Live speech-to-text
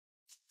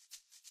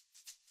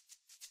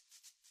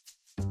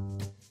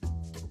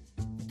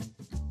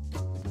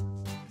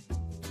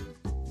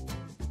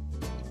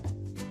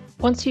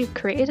Once you've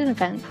created an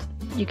event,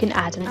 you can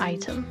add an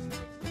item.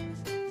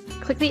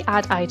 Click the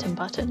Add Item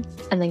button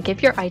and then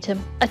give your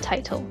item a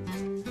title.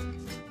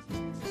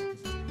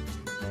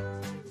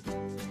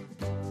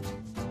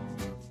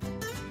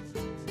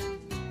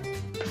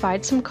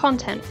 Provide some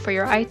content for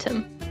your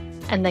item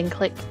and then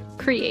click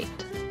Create.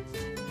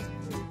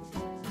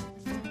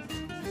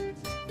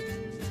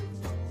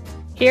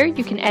 Here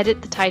you can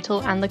edit the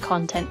title and the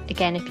content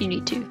again if you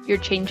need to. Your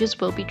changes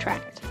will be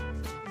tracked.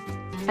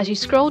 As you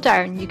scroll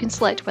down, you can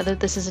select whether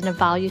this is an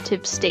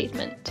evaluative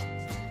statement.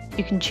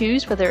 You can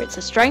choose whether it's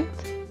a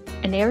strength,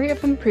 an area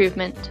of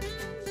improvement,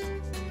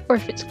 or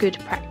if it's good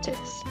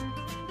practice.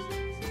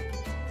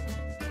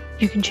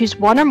 You can choose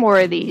one or more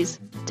of these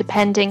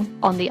depending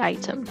on the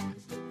item.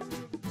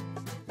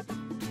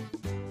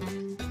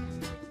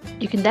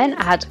 You can then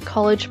add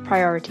college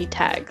priority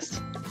tags.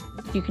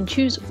 You can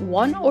choose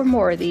one or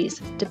more of these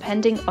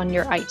depending on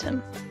your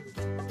item.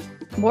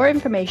 More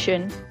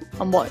information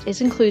on what is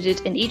included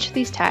in each of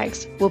these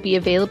tags will be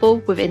available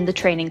within the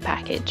training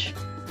package.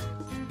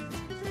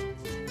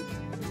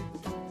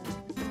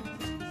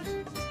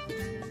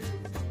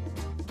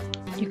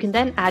 You can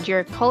then add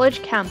your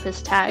college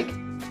campus tag .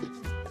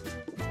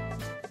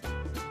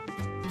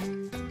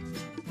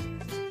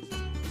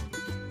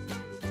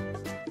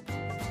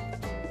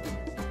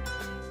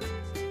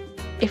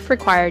 If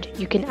required,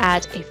 you can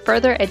add a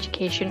further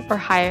education or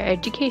higher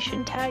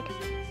education tag.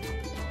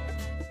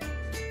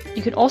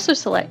 You can also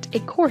select a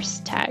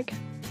course tag.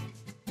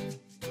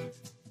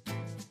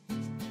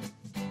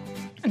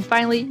 And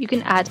finally, you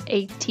can add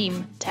a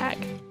team tag.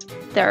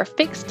 There are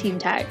fixed team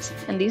tags,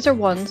 and these are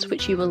ones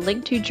which you will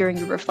link to during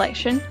your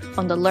reflection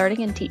on the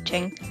learning and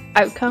teaching,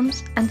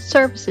 outcomes, and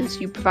services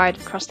you provide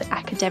across the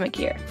academic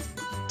year.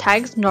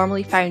 Tags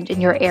normally found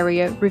in your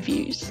area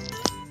reviews.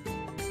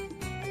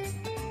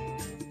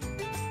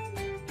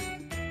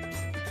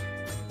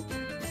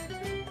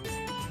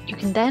 You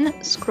can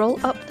then scroll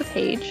up the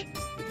page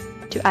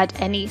to add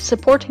any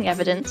supporting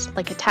evidence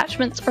like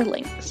attachments or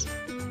links.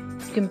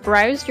 You can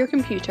browse your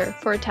computer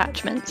for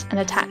attachments and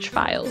attach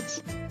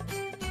files.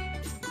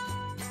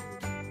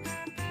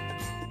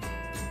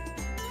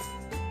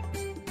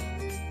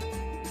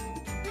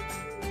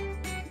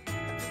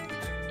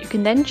 You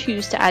can then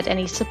choose to add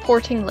any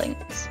supporting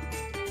links.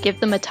 Give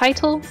them a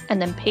title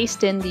and then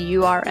paste in the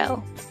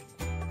URL.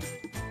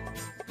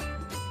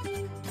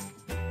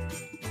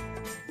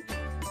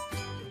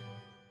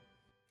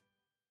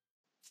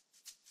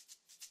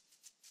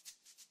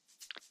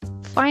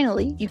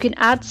 Finally, you can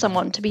add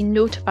someone to be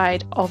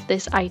notified of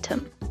this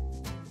item.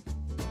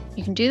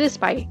 You can do this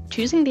by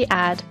choosing the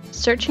ad,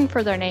 searching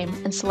for their name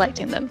and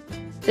selecting them.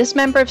 This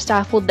member of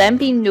staff will then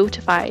be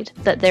notified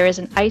that there is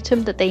an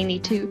item that they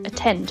need to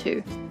attend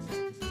to.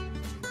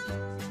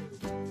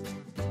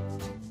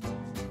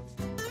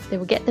 They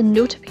will get the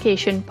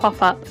notification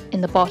pop up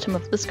in the bottom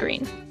of the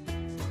screen.